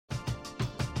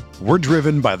We're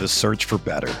driven by the search for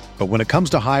better. But when it comes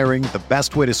to hiring, the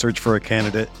best way to search for a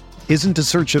candidate isn't to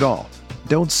search at all.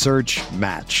 Don't search,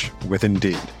 match with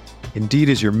Indeed. Indeed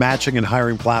is your matching and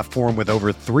hiring platform with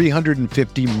over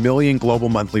 350 million global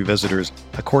monthly visitors,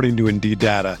 according to Indeed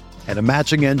data, and a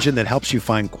matching engine that helps you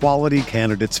find quality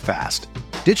candidates fast.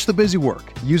 Ditch the busy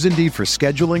work. Use Indeed for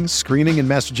scheduling, screening, and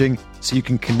messaging so you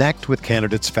can connect with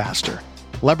candidates faster.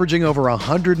 Leveraging over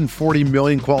 140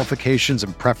 million qualifications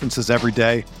and preferences every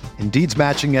day, Indeed's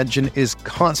matching engine is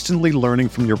constantly learning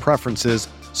from your preferences,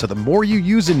 so the more you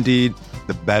use Indeed,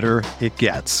 the better it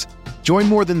gets. Join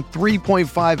more than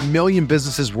 3.5 million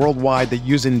businesses worldwide that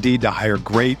use Indeed to hire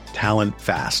great talent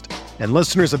fast. And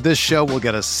listeners of this show will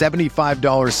get a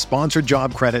 $75 sponsored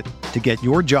job credit to get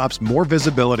your jobs more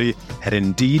visibility at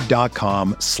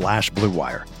Indeed.com/Blue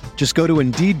Wire. Just go to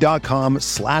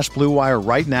Indeed.com/Blue Wire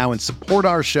right now and support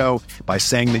our show by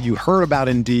saying that you heard about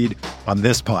Indeed on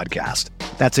this podcast.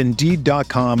 That's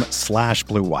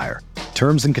Indeed.com/Blue Wire.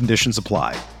 Terms and conditions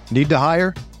apply. Need to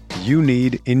hire? You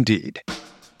need Indeed.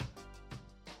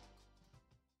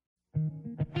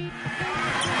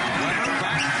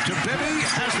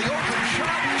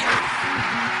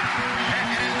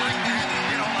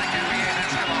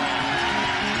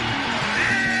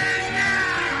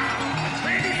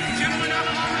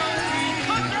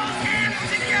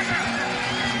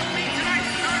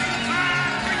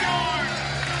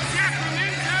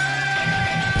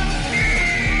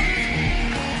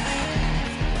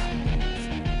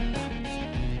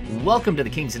 Welcome to the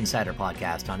Kings Insider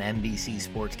Podcast on NBC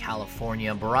Sports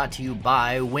California, brought to you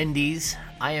by Wendy's.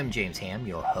 I am James Ham,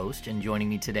 your host, and joining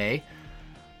me today,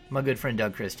 my good friend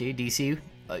Doug Christie. DC,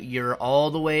 you're all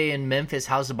the way in Memphis.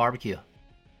 How's the barbecue?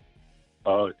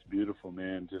 Oh, it's beautiful,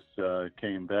 man. Just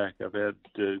came back. I've got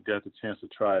the chance to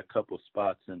try a couple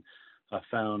spots, and I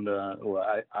found,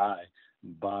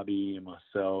 Bobby and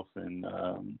myself and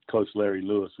Coach Larry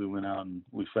Lewis, we went out and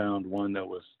we found one that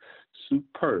was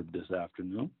superb this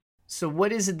afternoon. So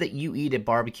what is it that you eat at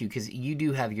barbecue? Because you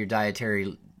do have your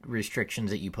dietary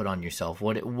restrictions that you put on yourself.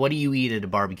 What do you eat at a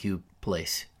barbecue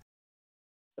place?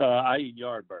 I eat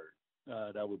yard bird.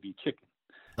 That would be chicken.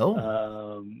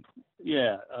 Oh.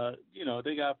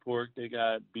 They got pork, they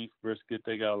got beef brisket,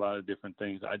 they got a lot of different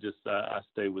things. I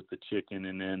stay with the chicken,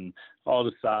 and then all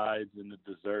the sides and the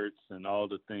desserts and all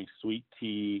the things, sweet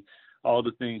tea, all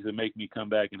the things that make me come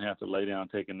back and have to lay down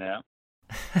and take a nap.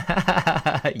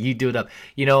 You do it up.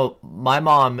 You know, my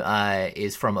mom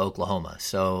is from Oklahoma,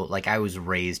 so like I was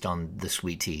raised on the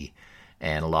sweet tea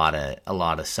and a lot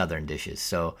of Southern dishes.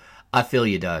 So I feel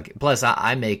you, Doug. Plus,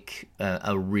 I make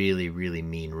a really, really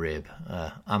mean rib.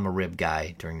 I'm a rib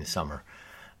guy during the summer.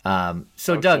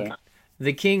 So, okay. Doug,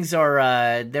 the Kings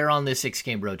are they're on this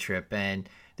 6-game road trip, and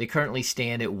they currently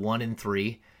stand at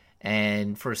 1-3.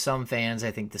 And for some fans,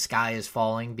 I think the sky is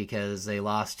falling because they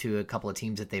lost to a couple of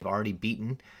teams that they've already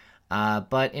beaten.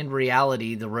 But in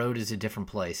reality, the road is a different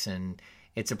place, and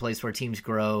it's a place where teams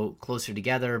grow closer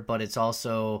together, but it's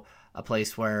also a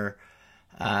place where,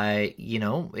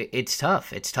 it's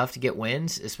tough. It's tough to get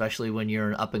wins, especially when you're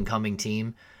an up-and-coming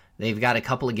team. They've got a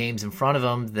couple of games in front of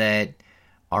them that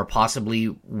are possibly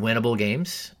winnable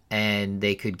games, and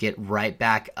they could get right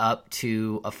back up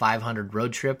to a 500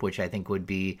 road trip, which I think would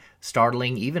be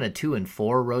startling. Even a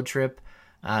 2-4 road trip,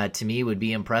 to me, would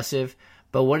be impressive.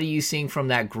 But what are you seeing from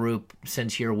that group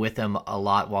since you're with them a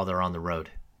lot while they're on the road?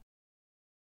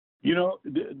 You know,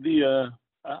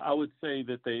 I would say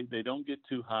that they don't get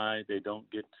too high, they don't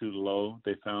get too low.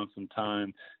 They found some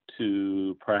time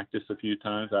to practice a few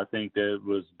times. I think that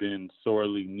was been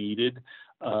sorely needed.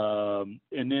 And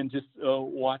then just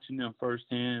watching them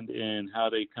firsthand and how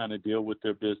they kind of deal with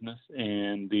their business,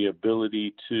 and the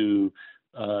ability to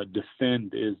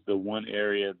defend is the one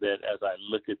area that, as I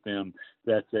look at them,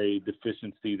 that's a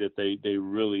deficiency that they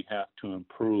really have to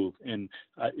improve. And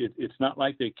it's not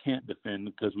like they can't defend,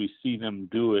 because we see them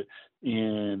do it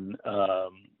in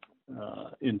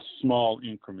small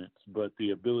increments, but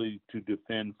the ability to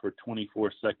defend for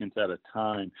 24 seconds at a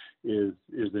time it's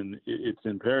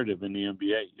imperative in the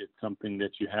NBA. It's something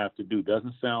that you have to do.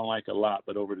 Doesn't sound like a lot,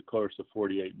 but over the course of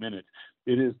 48 minutes,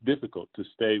 it is difficult to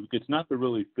stay. It's not the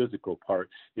really physical part.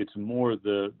 It's more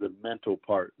the mental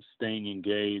part, staying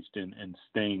engaged and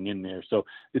staying in there. So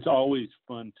it's always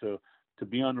fun to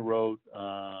be on the road.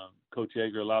 Coach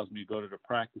Yeager allows me to go to the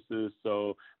practices,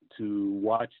 so to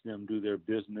watch them do their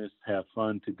business, have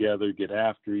fun together, get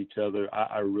after each other,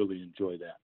 I really enjoy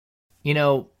that. You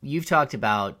know, you've talked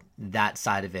about that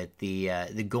side of it, the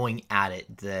going at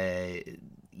it,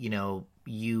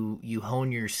 you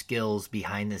hone your skills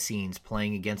behind the scenes,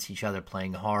 playing against each other,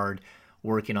 playing hard,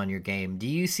 working on your game. Do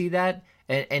you see that?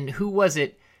 And who was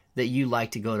it that you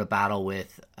like to go to battle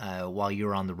with while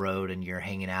you're on the road and you're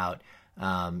hanging out,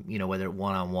 whether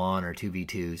one-on-one or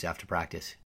 2v2s after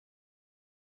practice?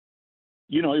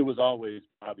 It was always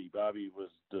Bobby.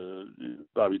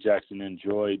 Bobby Jackson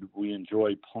we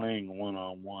enjoyed playing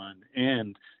one-on-one.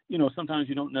 And, sometimes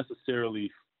you don't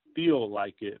necessarily feel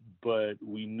like it, but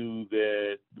we knew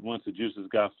that once the juices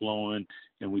got flowing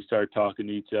and we started talking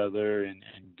to each other and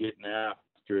getting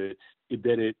after it,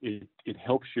 that it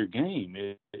helps your game.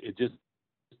 It just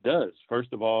does.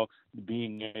 First of all,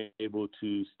 being able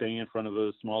to stay in front of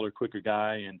a smaller, quicker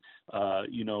guy and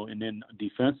then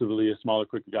defensively a smaller,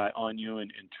 quicker guy on you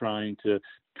and trying to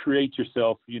create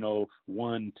yourself,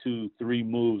 1, 2, 3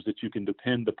 moves that you can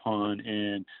depend upon.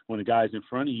 And when a guy's in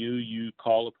front of you, you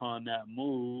call upon that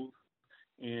move.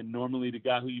 And normally the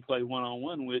guy who you play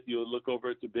one-on-one with, you'll look over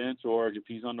at the bench, or if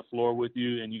he's on the floor with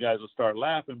you, and you guys will start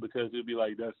laughing because it'll be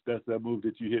like, that's that move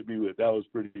that you hit me with. That was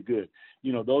pretty good.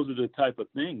 Those are the type of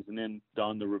things. And then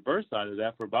on the reverse side of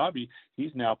that, for Bobby,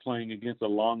 he's now playing against a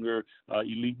longer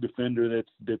elite defender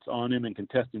that's on him and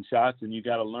contesting shots, and you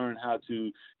got to learn how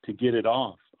to get it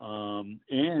off.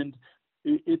 And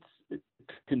it's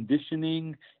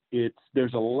conditioning.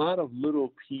 There's a lot of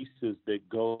little pieces that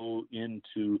go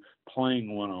into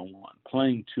playing one-on-one,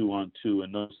 playing 2-on-2,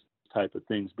 and those type of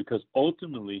things, because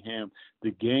ultimately,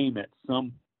 the game at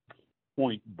some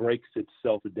point breaks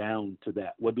itself down to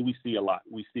that. What do we see a lot?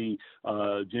 We see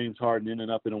James Harden ending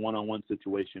up in a one-on-one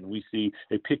situation. We see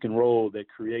a pick and roll that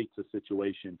creates a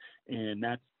situation, and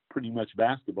that's pretty much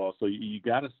basketball. So you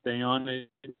got to stay on it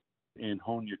and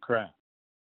hone your craft.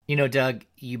 Doug,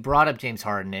 you brought up James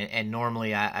Harden, and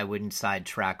normally I wouldn't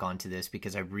sidetrack onto this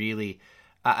because I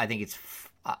think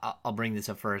I'll bring this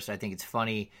up first. I think it's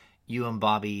funny. You and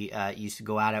Bobby used to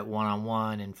go at it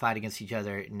one-on-one and fight against each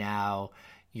other. Now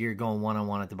you're going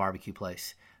one-on-one at the barbecue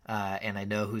place. And I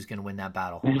know who's going to win that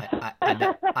battle.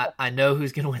 I know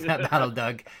who's going to win that battle,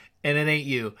 Doug, and it ain't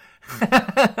you.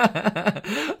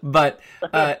 But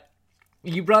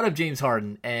you brought up James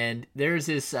Harden, and there's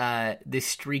this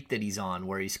streak that he's on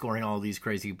where he's scoring all these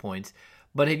crazy points.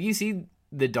 But have you seen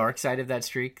the dark side of that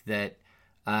streak? That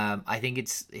I think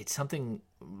it's something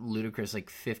ludicrous, like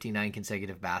 59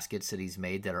 consecutive baskets that he's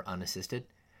made that are unassisted.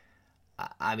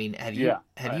 I mean, have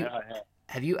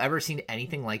you ever seen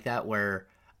anything like that? Where,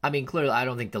 I mean, clearly I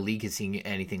don't think the league has seen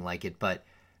anything like it, but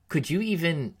could you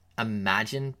even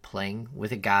imagine playing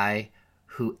with a guy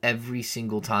who every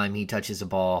single time he touches a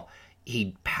ball,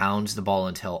 he pounds the ball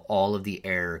until all of the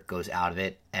air goes out of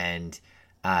it, and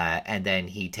then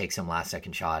he takes some last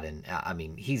second shot? And I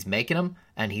mean, he's making them,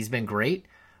 and he's been great,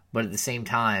 but at the same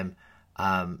time,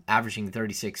 averaging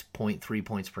 36.3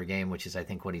 points per game, which is I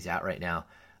think what he's at right now.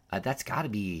 That's got to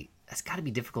be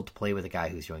difficult to play with a guy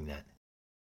who's doing that.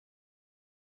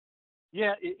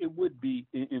 Yeah, it would be,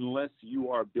 unless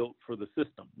you are built for the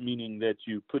system, meaning that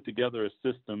you put together a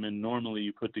system, and normally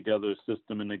you put together a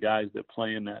system and the guys that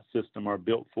play in that system are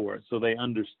built for it. So they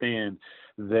understand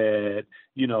that,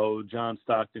 John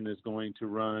Stockton is going to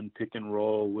run pick and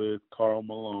roll with Karl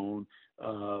Malone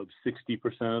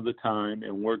 60% of the time,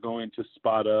 and we're going to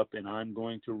spot up, and I'm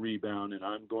going to rebound, and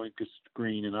I'm going to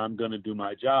screen, and I'm going to do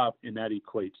my job, and that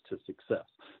equates to success.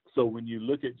 So when you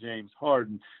look at James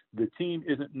Harden, the team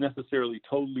isn't necessarily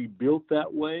totally built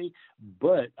that way,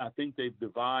 but I think they've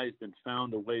devised and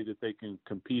found a way that they can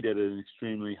compete at an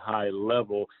extremely high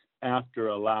level after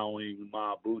allowing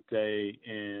Ma Bute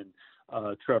and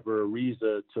Trevor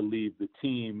Ariza to leave the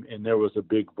team, and there was a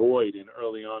big void. And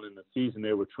early on in the season,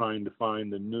 they were trying to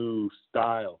find the new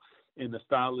style. And the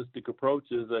stylistic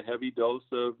approach is a heavy dose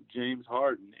of James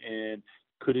Harden. And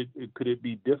could it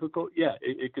be difficult? Yeah,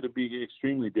 it could be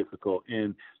extremely difficult.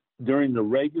 And during the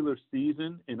regular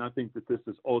season, and I think that this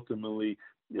is ultimately,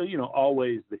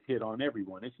 always the hit on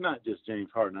everyone. It's not just James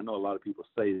Harden. I know a lot of people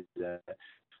say that.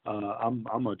 I'm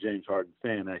a James Harden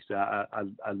fan, actually.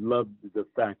 I love the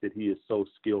fact that he is so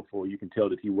skillful. You can tell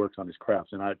that he works on his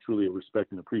crafts, and I truly respect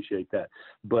and appreciate that.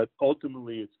 But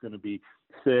ultimately, it's going to be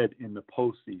said in the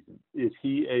postseason. Is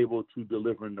he able to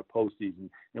deliver in the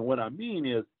postseason? And what I mean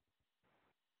is,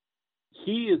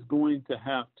 he is going to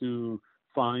have to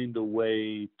find a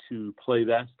way to play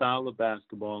that style of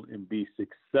basketball and be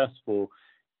successful.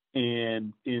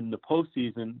 And in the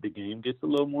postseason, the game gets a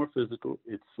little more physical.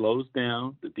 It slows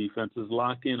down. The defenses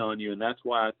lock in on you. And that's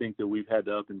why I think that we've had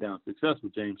the up and down success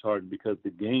with James Harden, because the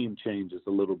game changes a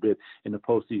little bit in the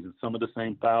postseason. Some of the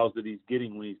same fouls that he's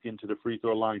getting when he's getting to the free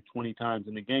throw line 20 times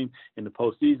in the game, in the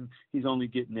postseason, he's only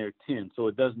getting there 10. So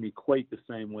it doesn't equate the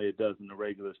same way it does in the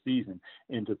regular season.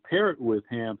 And to pair it with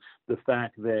him, the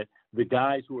fact that the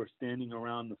guys who are standing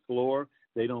around the floor,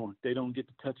 they don't get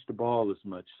to touch the ball as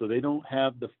much, so they don't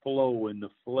have the flow and the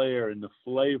flair and the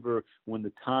flavor when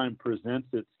the time presents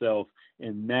itself,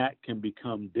 and that can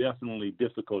become definitely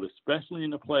difficult, especially in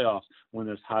the playoffs when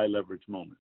there's high leverage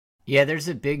moments. Yeah, there's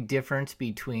a big difference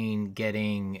between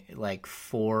getting like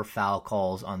 4 foul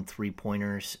calls on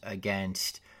 3-pointers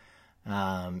against, be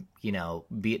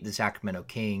it the Sacramento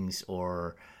Kings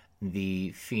or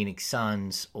the Phoenix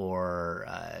Suns or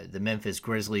the Memphis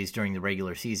Grizzlies during the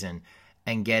regular season,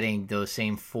 and getting those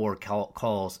same 4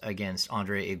 calls against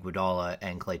Andre Iguodala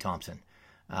and Klay Thompson.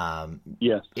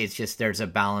 Yes. It's just there's a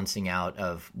balancing out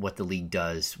of what the league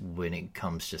does when it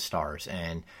comes to stars.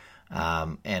 And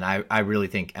I really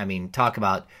think, talk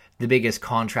about the biggest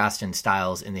contrast in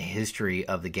styles in the history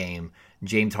of the game,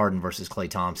 James Harden versus Klay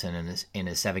Thompson in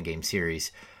a 7-game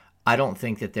series. I don't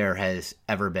think that there has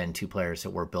ever been 2 players that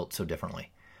were built so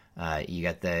differently. You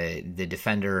got the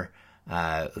defender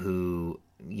who,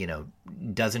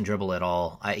 doesn't dribble at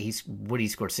all. He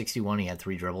scored 61. He had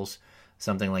 3 dribbles,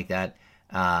 something like that.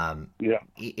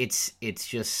 It's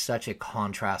just such a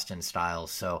contrast in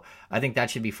styles. So I think that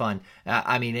should be fun.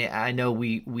 I know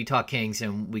we talk Kings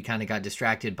and we kind of got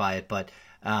distracted by it, but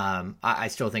I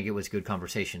still think it was good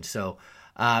conversation. So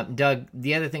Doug,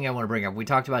 the other thing I want to bring up, we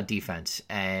talked about defense,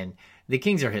 and the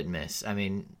Kings are hit and miss.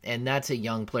 And that's a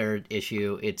young player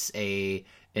issue. It's an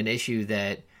issue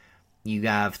that you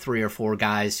have 3 or 4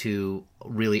 guys who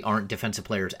really aren't defensive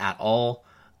players at all,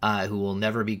 who will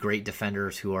never be great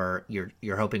defenders, who are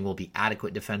you're hoping will be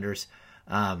adequate defenders.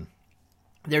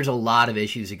 There's a lot of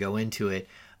issues that go into it.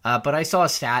 But I saw a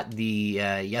stat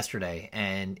yesterday,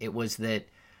 and it was that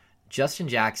Justin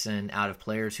Jackson, out of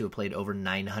players who have played over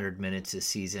 900 minutes this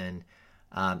season,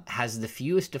 has the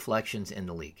fewest deflections in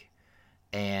the league.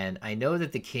 And I know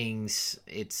that the Kings,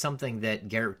 it's something that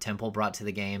Garrett Temple brought to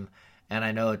the game, and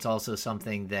I know it's also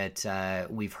something that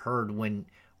we've heard when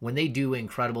they do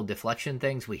incredible deflection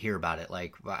things, we hear about it.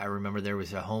 Like, I remember there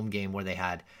was a home game where they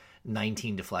had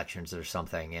 19 deflections or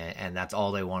something, and that's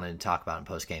all they wanted to talk about in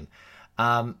postgame.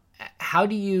 How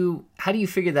do you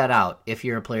figure that out if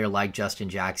you're a player like Justin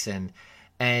Jackson?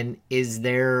 And is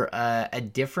there a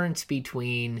difference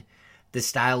between the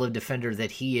style of defender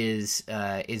that he is?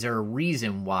 Is there a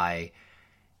reason why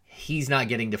he's not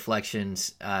getting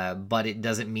deflections, but it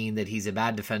doesn't mean that he's a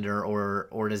bad defender,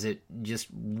 or does it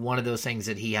just one of those things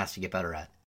that he has to get better at?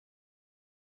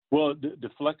 Well,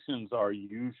 deflections are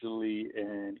usually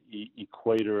an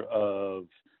equator of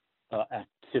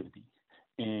activity,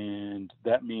 and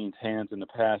that means hands in the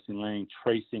passing lane,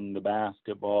 tracing the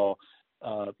basketball.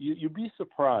 You'd be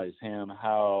surprised, Ham,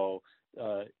 how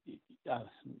I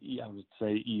would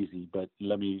say easy, but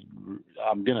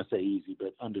I'm going to say easy,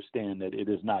 but understand that it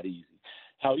is not easy.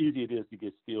 How easy it is to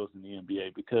get steals in the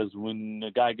NBA, because when the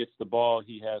guy gets the ball,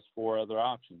 he has 4 other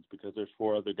options because there's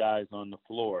 4 other guys on the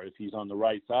floor. If he's on the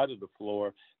right side of the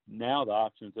floor, now the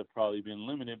options have probably been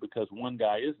limited because one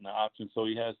guy isn't an option, so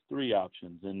he has 3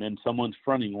 options. And then someone's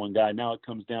fronting one guy. Now it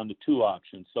comes down to 2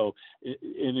 options. So,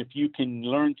 and if you can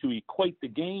learn to equate the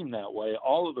game that way,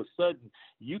 all of a sudden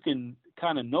you can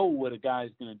kind of know what a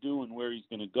guy's going to do and where he's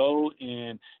going to go,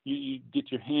 and you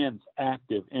get your hands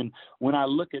active. And when I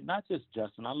look at not just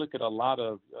Justin, I look at a lot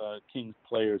of Kings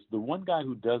players. The one guy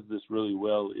who does this really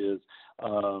well is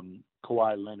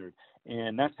Kawhi Leonard,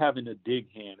 and that's having a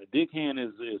dig hand. A dig hand is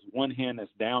one hand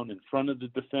that's down in front of the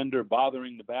defender,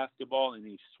 bothering the basketball, and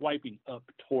he's swiping up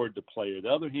toward the player. The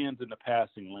other hand's in the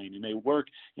passing lane, and they work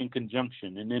in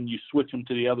conjunction, and then you switch them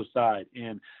to the other side.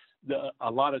 And a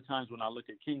lot of times when I look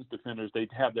at Kings defenders, they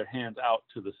have their hands out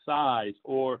to the sides,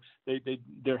 or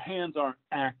their hands aren't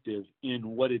active in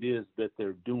what it is that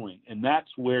they're doing. And that's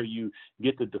where you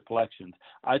get the deflections.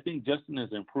 I think Justin has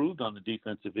improved on the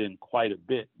defensive end quite a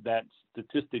bit. That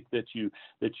statistic that you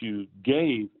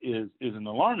gave is an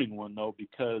alarming one, though,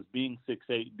 because being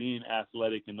 6'8", being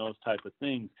athletic and those type of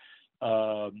things,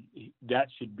 that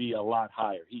should be a lot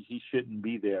higher. He shouldn't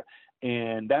be there.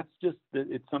 And that's just,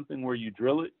 it's something where you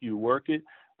drill it, you work it.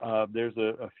 There's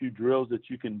a few drills that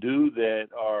you can do that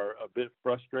are a bit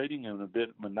frustrating and a bit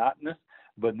monotonous,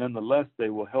 but nonetheless,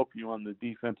 they will help you on the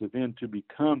defensive end to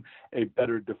become a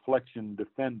better deflection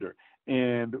defender.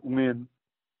 And when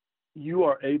you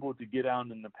are able to get out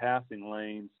in the passing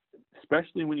lanes,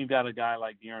 especially when you've got a guy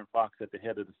like De'Aaron Fox at the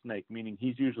head of the snake, meaning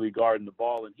he's usually guarding the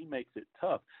ball and he makes it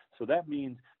tough. So that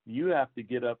means you have to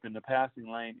get up in the passing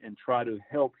lane and try to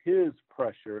help his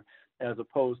pressure, as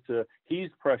opposed to he's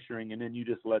pressuring and then you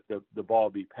just let the ball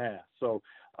be passed. So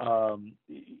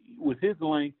with his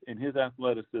length and his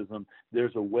athleticism,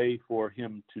 there's a way for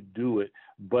him to do it.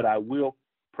 But I will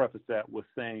preface that with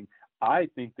saying I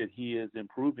think that he is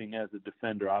improving as a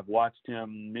defender. I've watched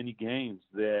him many games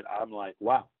that I'm like,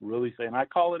 wow, really saying. I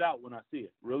call it out when I see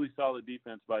it. Really solid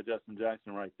defense by Justin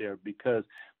Jackson right there, because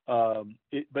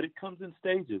but it comes in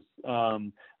stages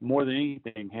more than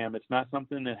anything, Ham. It's not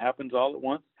something that happens all at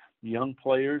once. Young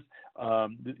players,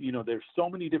 there's so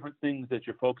many different things that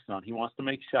you're focused on. He wants to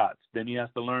make shots. Then he has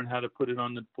to learn how to put it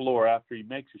on the floor after he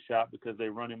makes a shot, because they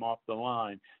run him off the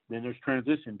line. Then there's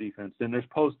transition defense. Then there's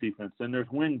post defense. Then there's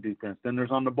wing defense. Then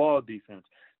there's on the ball defense.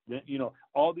 Then,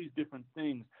 all these different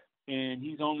things. And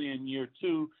he's only in year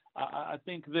 2. I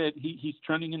think that he's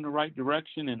trending in the right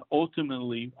direction. And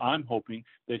ultimately, I'm hoping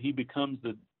that he becomes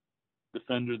the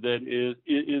defender that is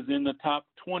in the top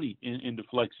 20 in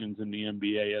deflections in the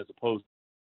NBA, as opposed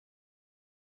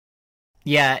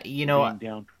to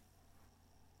down.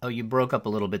 Oh, you broke up a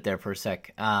little bit there for a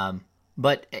sec.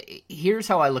 But here's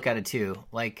how I look at it too.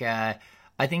 Like, I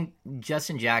think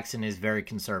Justin Jackson is very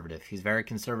conservative. He's very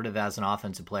conservative as an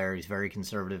offensive player. He's very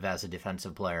conservative as a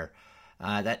defensive player.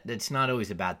 That's not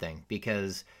always a bad thing,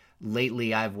 because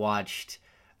lately I've watched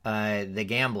the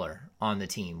gambler on the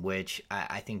team, which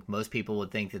I think most people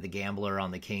would think that the gambler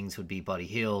on the Kings would be Buddy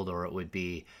Hield, or it would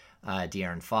be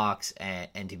De'Aaron Fox.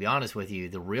 And to be honest with you,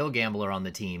 the real gambler on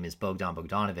the team is Bogdan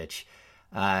Bogdanović.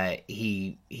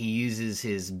 He uses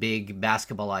his big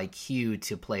basketball IQ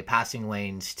to play passing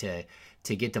lanes, to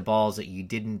get to balls that you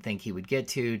didn't think he would get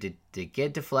to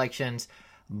get deflections.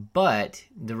 But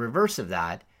the reverse of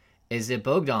that is that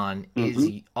Bogdan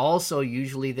is also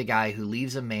usually the guy who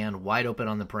leaves a man wide open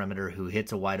on the perimeter, who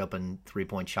hits a wide open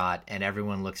 3-point shot, and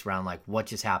everyone looks around like, what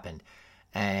just happened?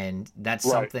 And that's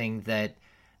something that,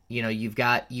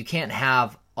 you can't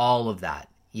have all of that.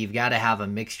 You've got to have a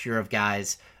mixture of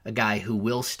guys, a guy who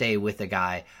will stay with a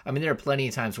guy. I mean, there are plenty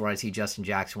of times where I see Justin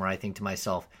Jackson where I think to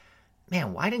myself,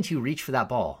 man, why didn't you reach for that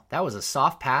ball? That was a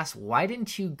soft pass. Why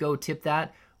didn't you go tip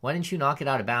that? Why didn't you knock it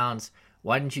out of bounds?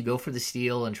 Why didn't you go for the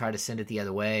steal and try to send it the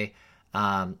other way?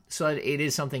 So it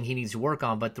is something he needs to work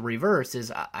on. But the reverse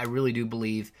is, I really do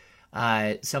believe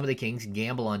some of the Kings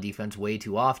gamble on defense way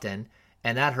too often,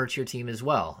 and that hurts your team as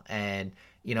well. And,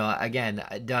 again,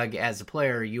 Doug, as a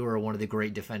player, you are one of the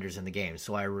great defenders in the game.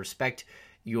 So I respect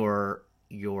your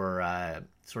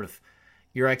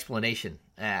explanation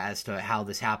as to how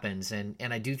this happens. And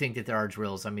I do think that there are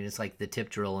drills. I mean, it's like the tip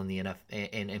drill in the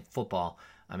in football.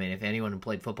 I mean, if anyone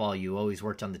played football, you always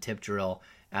worked on the tip drill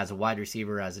as a wide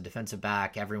receiver, as a defensive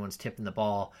back. Everyone's tipping the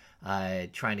ball,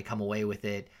 trying to come away with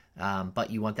it. But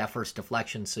you want that first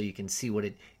deflection so you can see what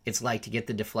it's like to get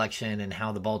the deflection, and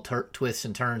how the ball twists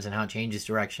and turns, and how it changes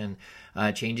direction,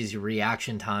 changes your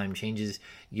reaction time, changes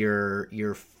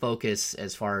your focus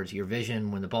as far as your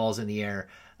vision when the ball's in the air.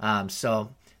 So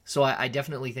I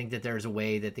definitely think that there's a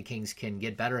way that the Kings can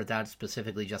get better at that,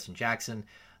 specifically Justin Jackson.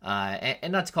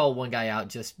 And not to call one guy out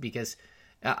just because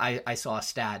I saw a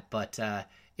stat, but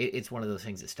it's one of those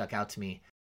things that stuck out to me.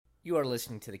 You are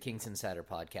listening to the Kings Insider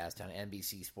Podcast on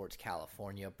NBC Sports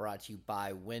California, brought to you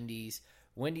by Wendy's.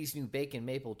 Wendy's new Bacon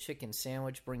Maple Chicken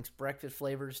Sandwich brings breakfast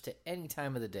flavors to any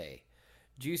time of the day.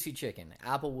 Juicy chicken,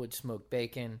 applewood smoked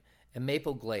bacon, and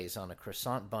maple glaze on a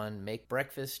croissant bun make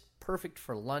breakfast perfect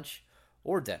for lunch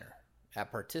or dinner at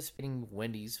participating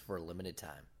Wendy's for a limited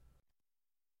time.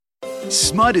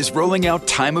 SMUD is rolling out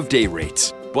time of day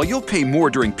rates. While you'll pay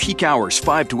more during peak hours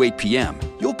 5 to 8 p.m.,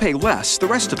 you'll pay less the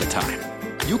rest of the time.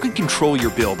 You can control your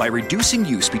bill by reducing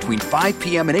use between 5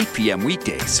 p.m. and 8 p.m.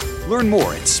 weekdays. Learn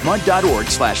more at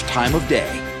smud.org/time of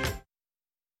day.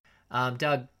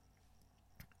 Doug,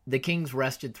 the Kings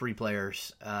rested 3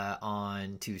 players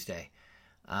on Tuesday.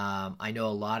 I know a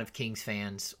lot of Kings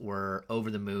fans were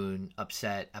over the moon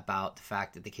upset about the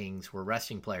fact that the Kings were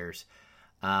resting players.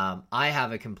 I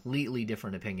have a completely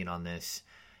different opinion on this,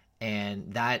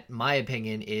 and that my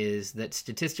opinion is that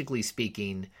statistically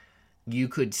speaking, you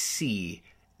could see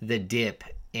the dip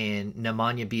in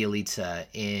Nemanja Bjelica,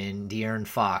 in De'Aaron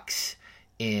Fox,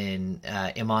 in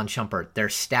Iman Shumpert. Their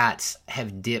stats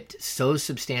have dipped so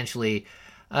substantially.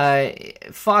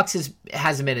 Fox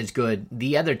hasn't been as good.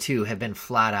 The other two have been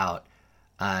flat out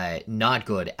not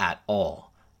good at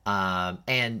all.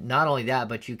 And not only that,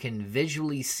 but you can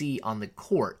visually see on the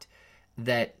court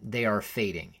that they are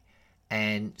fading.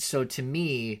 And so to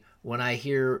me, when I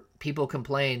hear people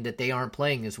complain that they aren't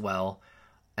playing as well,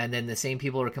 and then the same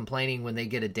people are complaining when they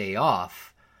get a day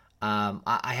off,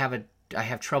 I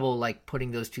have trouble like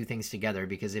putting those two things together,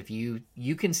 because if you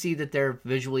can see that they're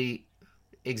visually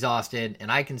exhausted,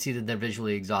 and I can see that they're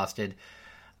visually exhausted,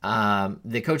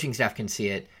 the coaching staff can see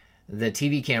it, the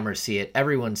TV cameras see it,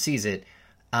 everyone sees it.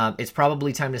 It's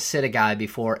probably time to sit a guy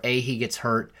before A, he gets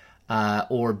hurt,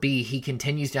 or B, he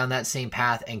continues down that same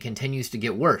path and continues to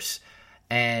get worse.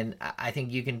 And I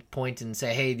think you can point and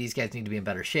say, hey, these guys need to be in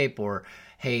better shape, or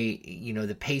hey,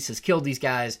 the pace has killed these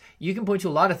guys. You can point to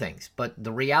a lot of things, but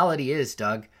the reality is,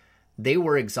 Doug, they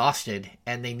were exhausted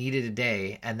and they needed a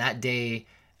day, and that day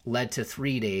led to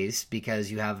 3 days because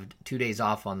you have 2 days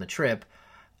off on the trip.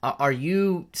 Are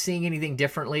you seeing anything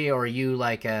differently, or are you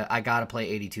like I got to play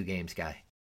 82 games guy?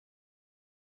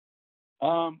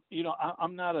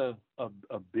 I'm not a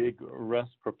big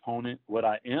rest proponent. What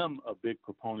I am a big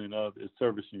proponent of is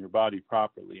servicing your body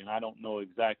properly. And I don't know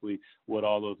exactly what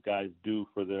all those guys do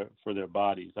for their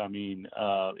bodies. I mean,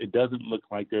 it doesn't look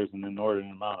like there's an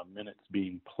inordinate amount of minutes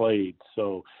being played.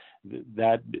 So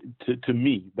that to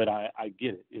me, but I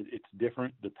get it. It's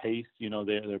different. The pace,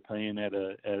 they're playing at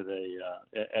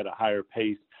a higher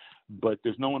pace. But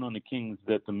there's no one on the Kings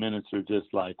that the minutes are just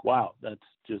like, wow, that's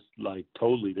just like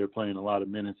totally, they're playing a lot of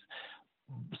minutes.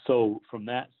 So from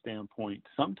that standpoint,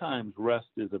 sometimes rest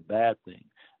is a bad thing,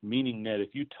 meaning that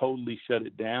if you totally shut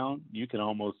it down, you can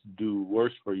almost do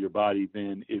worse for your body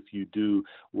than if you do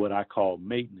what I call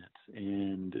maintenance,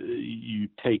 and you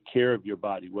take care of your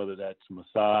body, whether that's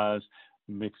massage,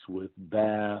 mixed with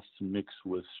baths, mixed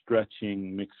with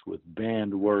stretching, mixed with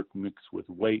band work, mixed with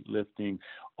weightlifting,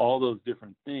 all those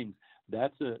different things.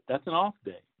 That's an off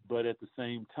day. But at the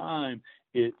same time,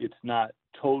 it's not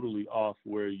totally off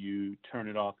where you turn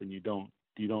it off and you don't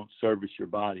service your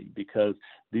body, because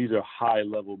these are high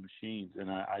level machines.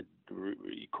 And I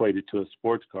equate it to a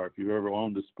sports car. If you've ever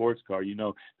owned a sports car,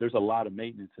 there's a lot of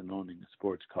maintenance in owning a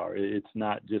sports car. It's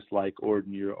not just like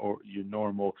ordinary or your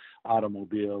normal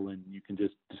automobile, and you can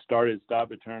just start it,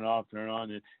 stop it, turn it off, turn it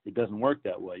on. It doesn't work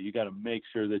that way. You got to make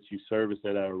sure that you service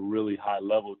it at a really high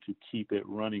level to keep it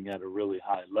running at a really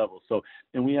high level. So,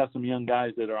 and we have some young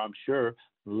guys that are, I'm sure,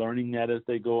 learning that as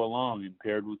they go along, and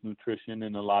paired with nutrition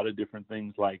and a lot of different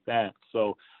things like that.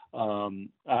 So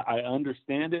I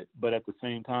understand it, but at the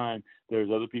same time, there's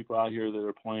other people out here that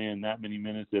are playing that many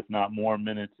minutes, if not more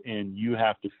minutes, and you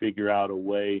have to figure out a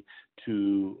way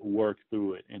to work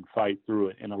through it and fight through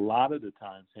it. And a lot of the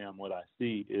times, Sam, what I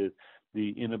see is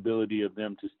the inability of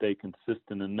them to stay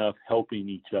consistent enough helping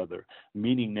each other,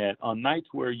 meaning that on nights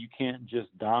where you can't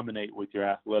just dominate with your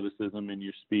athleticism and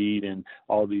your speed and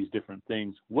all these different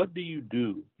things, what do?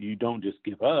 You don't just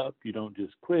give up. You don't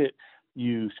just quit.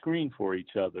 You screen for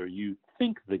each other. You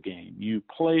think the game. You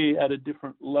play at a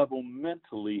different level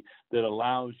mentally that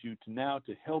allows you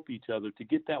to help each other to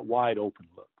get that wide open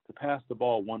look, to pass the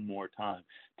ball one more time,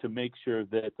 to make sure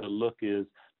that the look is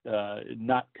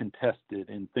not contested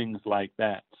and things like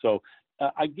that. So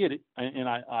I get it, and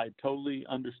I totally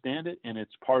understand it, and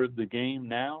it's part of the game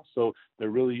now. So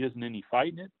there really isn't any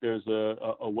fighting it. There's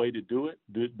a way to do it.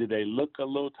 Do they look a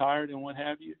little tired and what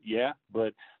have you? Yeah,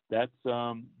 but that's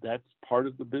part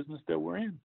of the business that we're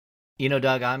in.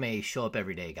 Doug, I'm a show up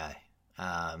every day guy.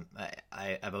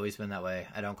 I've always been that way.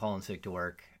 I don't call in sick to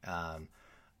work. I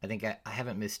think I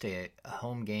haven't missed a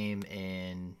home game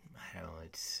in, I don't know,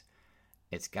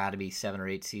 it's got to be 7 or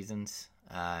 8 seasons.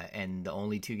 And the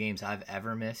only 2 games I've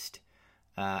ever missed,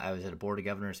 I was at a Board of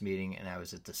Governors meeting, and I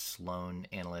was at the Sloan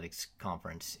Analytics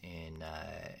Conference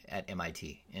at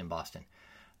MIT in Boston.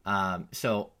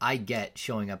 So I get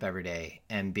showing up every day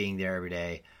and being there every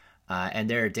day. And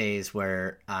there are days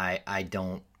where I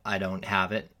don't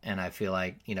have it, and I feel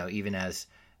like, even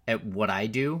at what I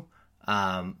do,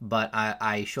 but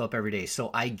I show up every day. So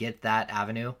I get that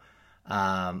avenue.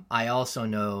 I also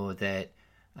know that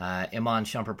Iman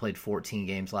Shumpert played 14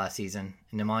 games last season.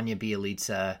 Nemanja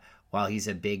Bjelica, while he's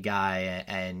a big guy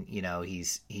and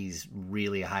he's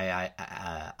really a high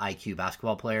IQ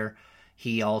basketball player,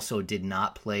 he also did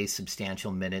not play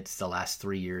substantial minutes the last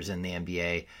 3 years in the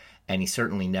NBA, and he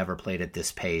certainly never played at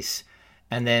this pace.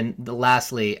 And then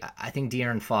lastly, I think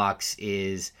De'Aaron Fox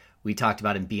we talked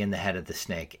about him being the head of the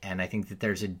snake, and I think that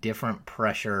there's a different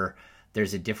pressure,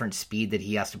 there's a different speed that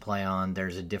he has to play on,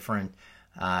 there's a different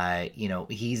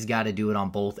he's got to do it on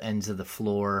both ends of the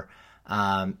floor.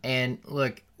 And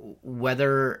look,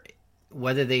 whether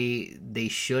they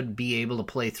should be able to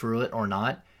play through it or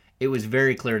not, it was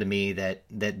very clear to me that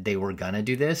they were going to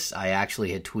do this. I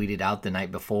actually had tweeted out the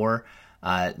night before,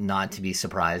 not to be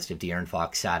surprised if De'Aaron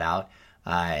Fox sat out,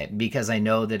 because I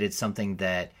know that it's something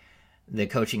that the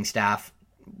coaching staff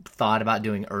thought about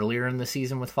doing earlier in the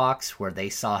season with Fox, where they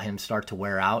saw him start to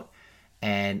wear out.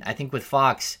 And I think with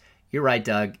Fox, you're right,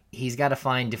 Doug. He's got to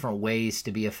find different ways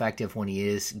to be effective when he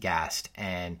is gassed.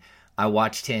 And I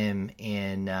watched him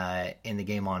in the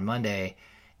game on Monday,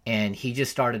 and he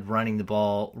just started running the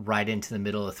ball right into the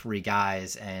middle of 3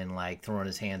 guys and like throwing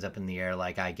his hands up in the air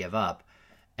like I give up.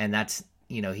 And that's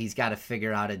he's got to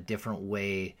figure out a different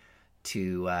way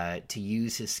to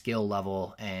use his skill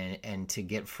level and to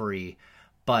get free.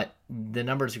 But the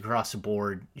numbers across the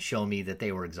board show me that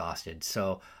they were exhausted.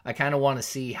 So I kind of want to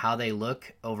see how they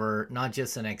look over not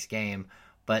just the next game,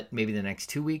 but maybe the next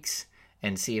 2 weeks,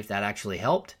 and see if that actually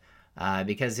helped.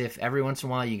 Because if every once in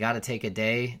a while you got to take a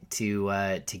day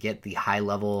to get the high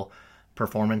level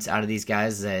performance out of these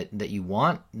guys that you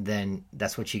want, then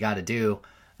that's what you got to do.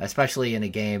 Especially in a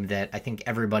game that I think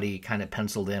everybody kind of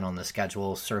penciled in on the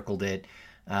schedule, circled it,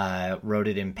 wrote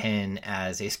it in pen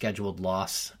as a scheduled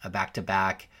loss, a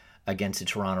back-to-back against the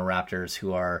Toronto Raptors,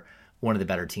 who are one of the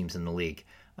better teams in the league.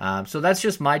 So that's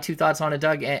just my 2 thoughts on it,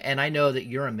 Doug. And I know that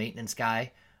you're a maintenance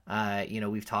guy.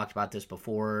 We've talked about this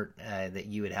before, that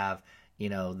you would have,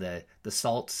 the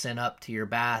salt sent up to your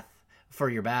bath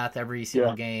every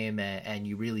single game, and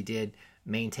you really did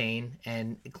maintain.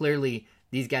 And clearly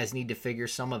these guys need to figure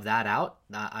some of that out.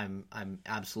 I'm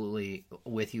absolutely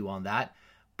with you on that.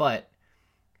 But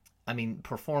I mean,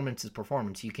 performance is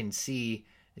performance. If you can see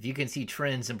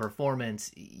trends in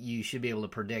performance, you should be able to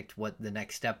predict what the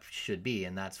next step should be,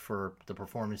 and that's for the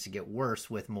performance to get worse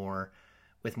with more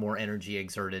energy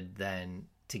exerted than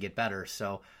to get better.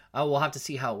 So we'll have to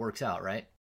see how it works out, right?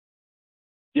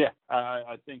 Yeah,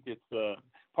 I think it's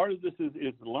part of this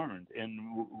is learned,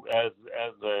 and as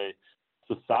a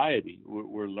society,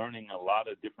 we're learning a lot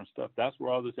of different stuff. That's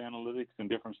where all this analytics and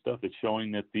different stuff is showing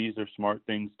that these are smart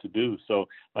things to do. So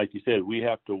like you said, we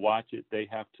have to watch it. They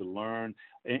have to learn.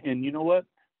 And you know what?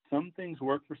 Some things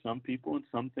work for some people and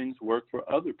some things work for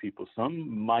other people.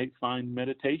 Some might find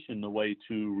meditation the way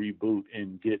to reboot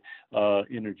and get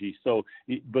energy. So,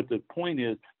 but the point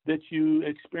is that you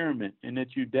experiment and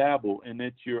that you dabble and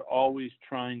that you're always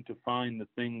trying to find the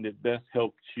thing that best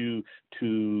helps you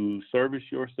to service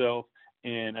yourself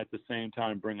and at the same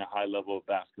time bring a high level of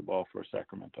basketball for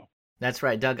Sacramento. That's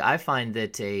right, Doug. I find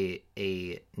that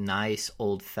a nice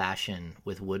old fashioned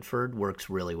with Woodford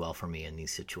works really well for me in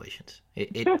these situations.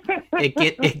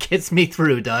 It gets me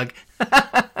through, Doug.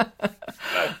 I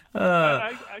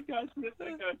got you.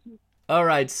 All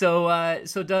right, so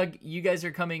Doug, you guys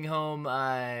are coming home.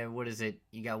 What is it?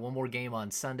 You got one more game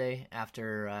on Sunday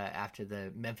after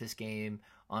the Memphis game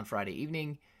on Friday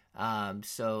evening.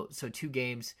 So 2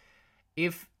 games.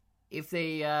 If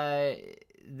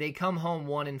they come home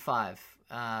 1-5,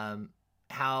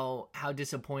 how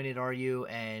disappointed are you,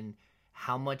 and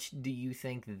how much do you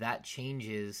think that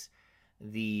changes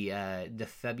the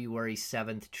February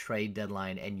 7th trade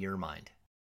deadline in your mind?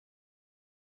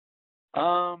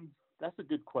 That's a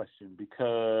good question,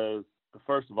 because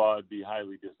first of all, I'd be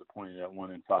highly disappointed at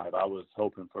 1-5. I was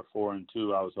hoping for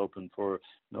 4-2. I was hoping for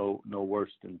no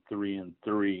worse than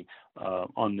 3-3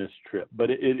 on this trip. But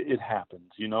it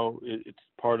happens, it's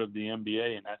part of the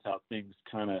NBA, and that's how things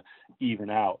kind of even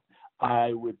out.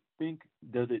 I would think,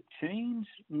 does it change?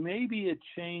 Maybe it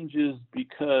changes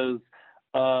because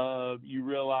you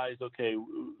realize, okay,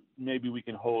 maybe we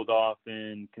can hold off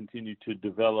and continue to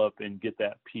develop and get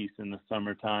that piece in the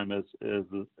summertime as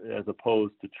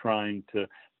opposed to trying to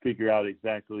figure out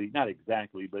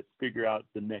but figure out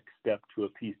the next step to a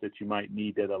piece that you might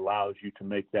need that allows you to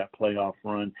make that playoff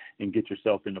run and get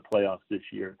yourself into playoffs this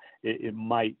year. It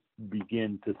might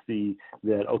begin to see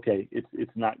that, okay,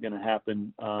 it's not going to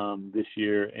happen this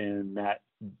year, and that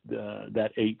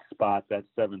 8th spot, that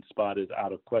 7th spot is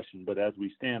out of question. But as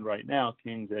we stand right now,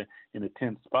 Kings in a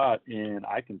 10th spot, and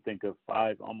I can think of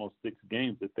 5, almost 6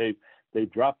 games that they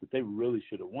dropped that they really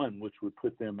should have won, which would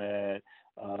put them at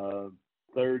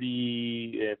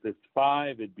 30. If it's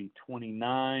 5, it'd be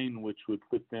 29, which would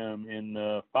put them in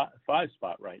the 5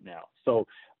 spot right now. So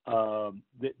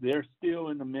they're still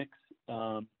in the mix.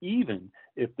 Even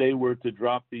if they were to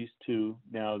drop these 2,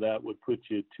 now that would put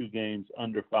you 2 games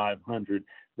under 500.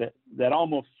 That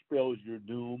almost spells your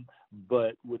doom.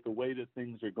 But with the way that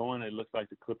things are going, it looks like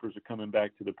the Clippers are coming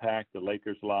back to the pack. The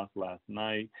Lakers lost last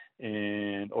night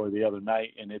or the other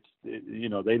night, and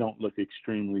they don't look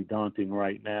extremely daunting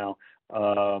right now.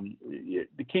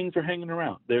 The Kings are hanging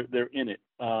around. They're in it.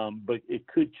 But it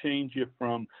could change you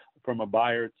from a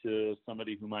buyer to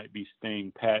somebody who might be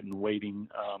staying pat and waiting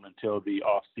until the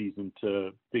off season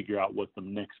to figure out what the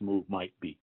next move might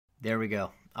be. There we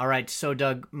go. All right. So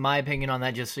Doug, my opinion on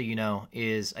that, just so you know,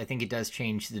 is I think it does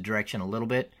change the direction a little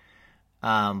bit.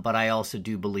 But I also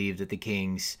do believe that the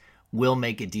Kings will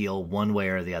make a deal one way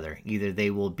or the other. Either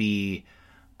they will be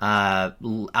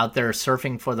out there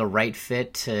surfing for the right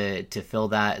fit to fill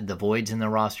the voids in the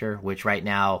roster, which right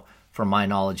now, from my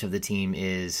knowledge of the team,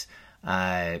 is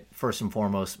first and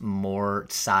foremost more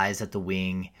size at the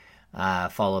wing,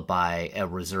 followed by a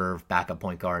reserve backup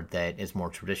point guard that is more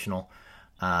traditional.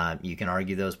 You can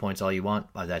argue those points all you want.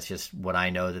 That's just what I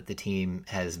know that the team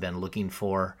has been looking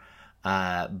for.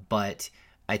 But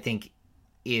I think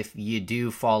if you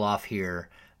do fall off here,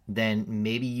 then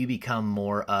maybe you become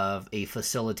more of a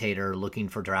facilitator looking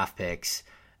for draft picks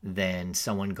than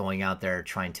someone going out there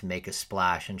trying to make a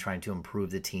splash and trying to improve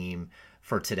the team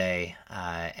for today.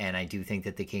 And I do think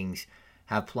that the Kings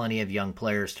have plenty of young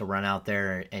players to run out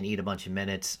there and eat a bunch of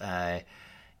minutes. The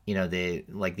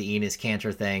Enes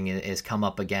Kanter thing is come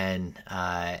up again.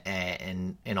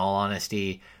 And in all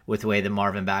honesty, with the way that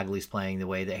Marvin Bagley's playing, the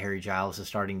way that Harry Giles is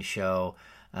starting to show,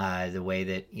 the way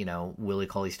that, Willie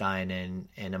Cauley-Stein and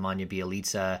Nemanja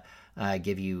Bjelica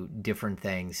give you different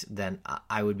things, then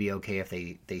I would be okay if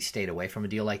they stayed away from a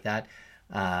deal like that.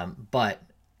 But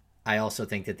I also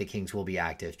think that the Kings will be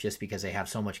active just because they have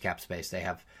so much cap space. They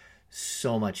have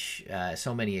so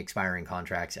many expiring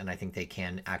contracts, and I think they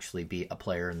can actually be a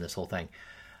player in this whole thing.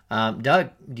 Doug,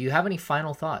 do you have any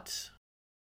final thoughts?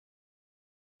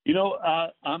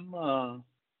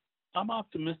 I'm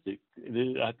optimistic.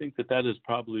 I think that is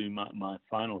probably my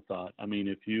final thought. I mean,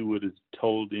 if you would have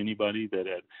told anybody that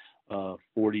at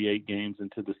 48 games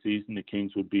into the season, the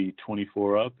Kings would be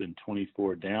 24 up and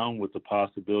 24 down with the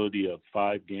possibility of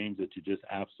 5 games that you just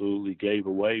absolutely gave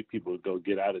away, people would go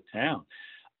get out of town.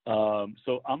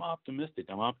 So I'm optimistic.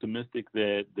 I'm optimistic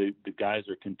that the guys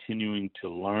are continuing to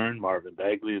learn. Marvin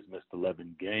Bagley has missed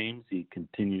 11 games. He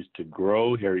continues to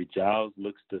grow. Harry Giles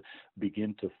looks to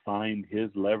begin to find his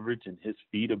leverage and his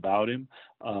feet about him.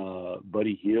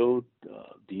 Buddy Hield,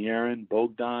 De'Aaron,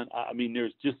 Bogdan. I mean,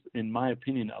 there's just, in my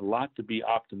opinion, a lot to be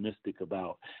optimistic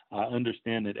about. I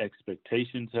understand that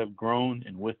expectations have grown,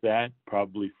 and with that,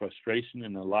 probably frustration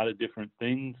and a lot of different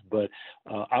things. But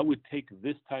I would take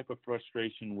this type of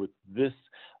frustration with this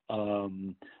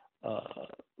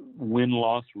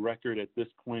win-loss record at this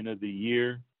point of the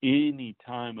year any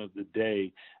time of the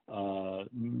day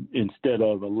instead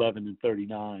of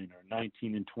 11-39 or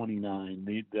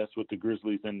 19-29. That's what the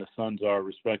Grizzlies and the Suns are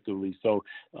respectively. So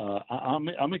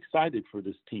I'm excited for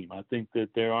this team. I think that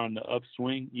they're on the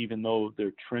upswing, even though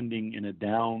they're trending in a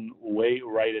down way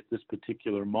right at this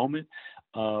particular moment.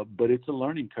 But it's a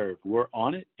learning curve. We're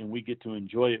on it, and we get to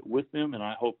enjoy it with them, and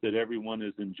I hope that everyone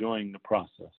is enjoying the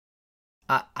process.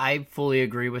 I fully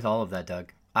agree with all of that,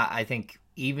 Doug. I think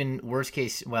even worst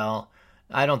case, well,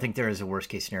 I don't think there is a worst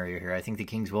case scenario here. I think the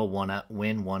Kings will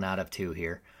win 1 out of 2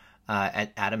 here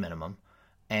at a minimum.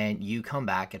 And you come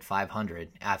back at 500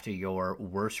 after your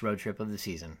worst road trip of the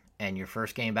season. And your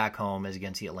first game back home is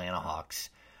against the Atlanta Hawks,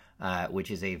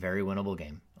 which is a very winnable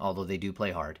game, although they do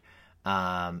play hard.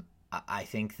 I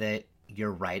think that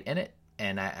you're right in it.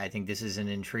 And I think this is an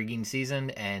intriguing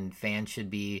season, and fans should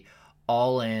be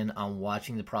all in on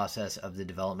watching the process of the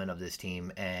development of this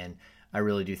team. And I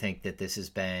really do think that this has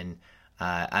been,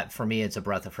 for me, it's a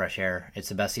breath of fresh air. It's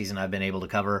the best season I've been able to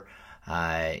cover.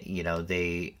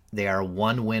 They are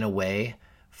 1 win away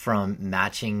from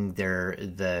matching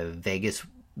the Vegas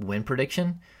win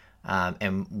prediction.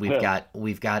 And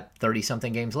we've got 30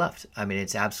 something games left. I mean,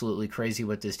 it's absolutely crazy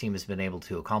what this team has been able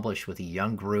to accomplish with a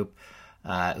young group,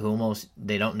 who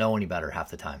they don't know any better half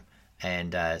the time.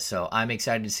 And so I'm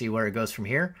excited to see where it goes from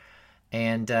here.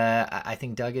 And I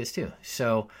think Doug is too.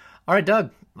 So, all right,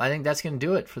 Doug, I think that's going to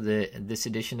do it for this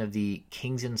edition of the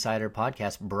Kings Insider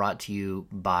Podcast, brought to you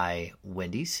by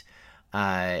Wendy's.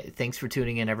 Thanks for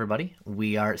tuning in, everybody.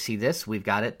 We've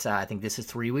got it. I think this is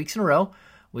 3 weeks in a row.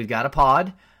 We've got a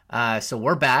pod. So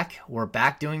we're back. We're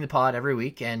back doing the pod every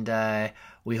week, and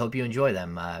we hope you enjoy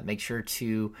them. Make sure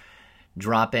to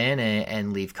drop in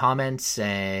and leave comments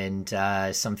and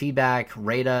some feedback,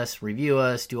 rate us, review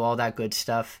us, do all that good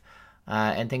stuff.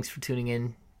 And thanks for tuning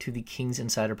in to the Kings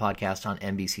Insider Podcast on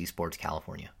NBC Sports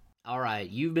California. All right,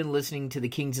 you've been listening to the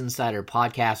Kings Insider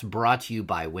Podcast, brought to you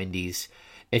by Wendy's.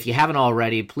 If you haven't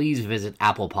already, please visit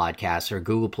Apple Podcasts or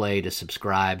Google Play to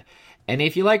subscribe. And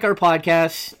if you like our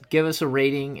podcast, give us a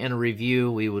rating and a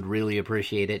review. We would really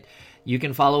appreciate it. You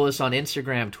can follow us on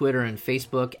Instagram, Twitter, and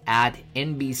Facebook at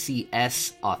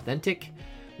NBCS Authentic.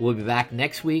 We'll be back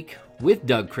next week with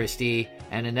Doug Christie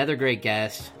and another great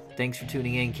guest. Thanks for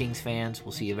tuning in, Kings fans.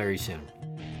 We'll see you very soon.